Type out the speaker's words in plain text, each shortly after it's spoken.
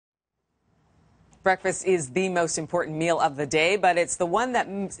Breakfast is the most important meal of the day, but it's the one that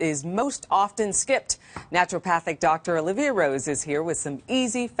is most often skipped. Naturopathic Dr. Olivia Rose is here with some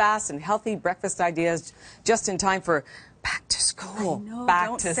easy, fast, and healthy breakfast ideas just in time for back to school. I know, back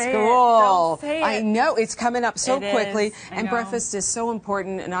don't to say school. It. Don't say it. I know, it's coming up so quickly, and know. breakfast is so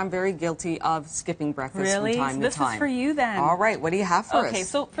important, and I'm very guilty of skipping breakfast really? from time to This time. is for you then. All right, what do you have for us? Okay,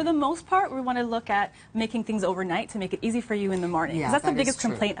 so for the most part, we want to look at making things overnight to make it easy for you in the morning. Yeah, that's the that biggest is true.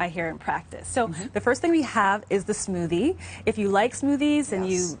 complaint I hear in practice. So the first thing we have is the smoothie. If you like smoothies and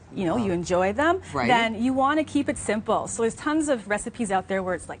you enjoy them, then you want to keep it simple. So there's tons of recipes out there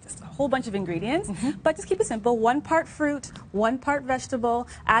where it's like just a whole bunch of ingredients, but just keep it simple. 1 part fruit, 1 part vegetable,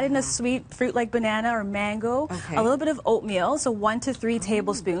 add in a sweet fruit like banana or mango, a little bit of oatmeal, so 1 to 3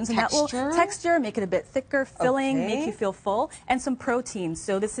 tablespoons, and that will texture, make it a bit thicker, filling, make you feel full, and some protein.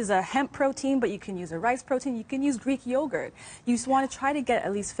 So this is a hemp protein, but you can use a rice protein, you can use Greek yogurt. You just want to try to get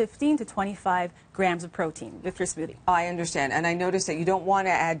at least 15 to 25 grams of protein with your smoothie. I understand, and I noticed that you don't want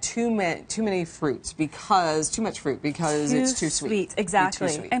to add too many fruits because it's too sweet. Exactly.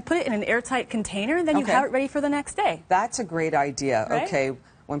 Too sweet. And put it in an airtight container, and then you have it ready for the next day. That's a great idea. Right? Okay,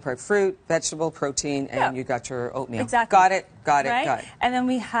 1 part fruit, vegetable, protein, and you got your oatmeal. Exactly. Got it. Got it. And then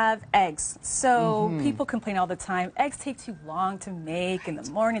we have eggs. So people complain all the time. Eggs take too long to make in the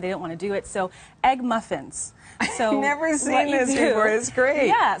morning. They don't want to do it. So egg muffins. So I've never seen this before. It's great.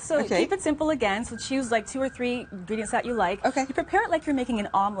 Yeah. So keep it simple again. So choose like 2 or 3 ingredients that you like. Okay. You prepare it like you're making an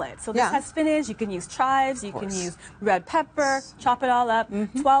omelet. So this has spinach. You can use chives. You can use red pepper. Chop it all up.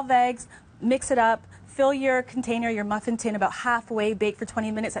 12 eggs. Mix it up. Fill your container, your muffin tin, about halfway, bake for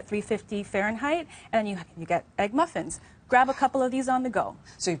 20 minutes at 350 Fahrenheit, and then you get egg muffins. Grab a couple of these on the go.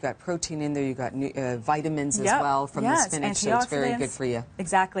 So you've got protein in there, you've got vitamins as well from the spinach, so it's very good for you.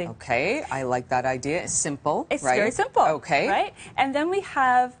 Exactly. Okay, I like that idea. It's simple, It's very simple. Okay. Right? And then we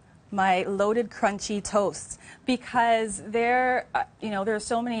have my loaded crunchy toasts, because there are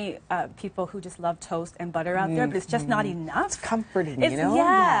so many people who just love toast and butter out there, but it's just not enough. It's comforting,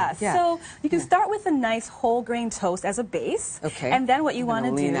 Yeah. So you can start with a nice whole grain toast as a base. Okay. And then what you want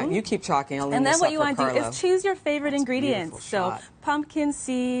to do. You keep talking. I'll lean and then this what up you for want to do Carlo. is choose your favorite ingredients. So shot. pumpkin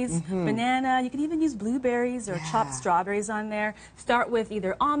seeds, banana. You can even use blueberries or chopped strawberries on there. Start with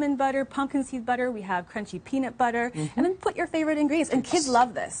either almond butter, pumpkin seed butter. We have crunchy peanut butter, and then put your favorite ingredients. And kids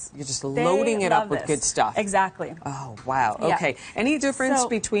love this. You're just loading it up with good stuff. Exactly. Oh, wow. Okay. Any difference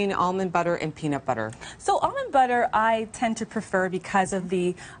between almond butter and peanut butter? So almond butter I tend to prefer because of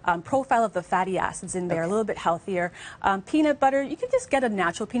the profile of the fatty acids in there, a little bit healthier. Peanut butter, you can just get a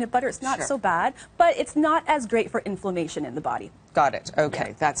natural peanut butter. It's not so bad, but it's not as great for inflammation in the body. Got it.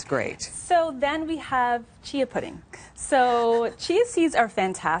 Okay, that's great. So then we have chia pudding. So chia seeds are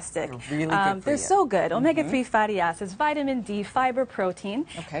fantastic. They're really good for They're so good. Omega-3 fatty acids, vitamin D, fiber, protein.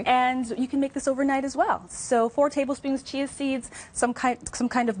 Okay. And you can make this overnight as well. So 4 tablespoons chia seeds, some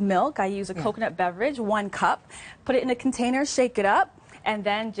kind of milk. I use a coconut beverage, 1 cup. Put it in a container, shake it up, and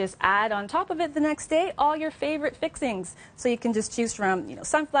then just add on top of it the next day all your favorite fixings. So you can just choose from,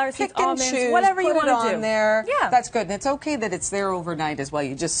 sunflower seeds, almonds, whatever you want to do. Put it on there. Yeah. That's good. And it's okay that it's there overnight as well.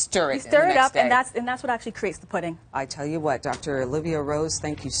 You just stir it. You stir it up, day. and that's what actually creates the pudding. I tell you what, Dr. Olivia Rose,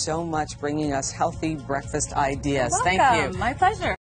 thank you so much bringing us healthy breakfast ideas. You're welcome. Thank you. My pleasure.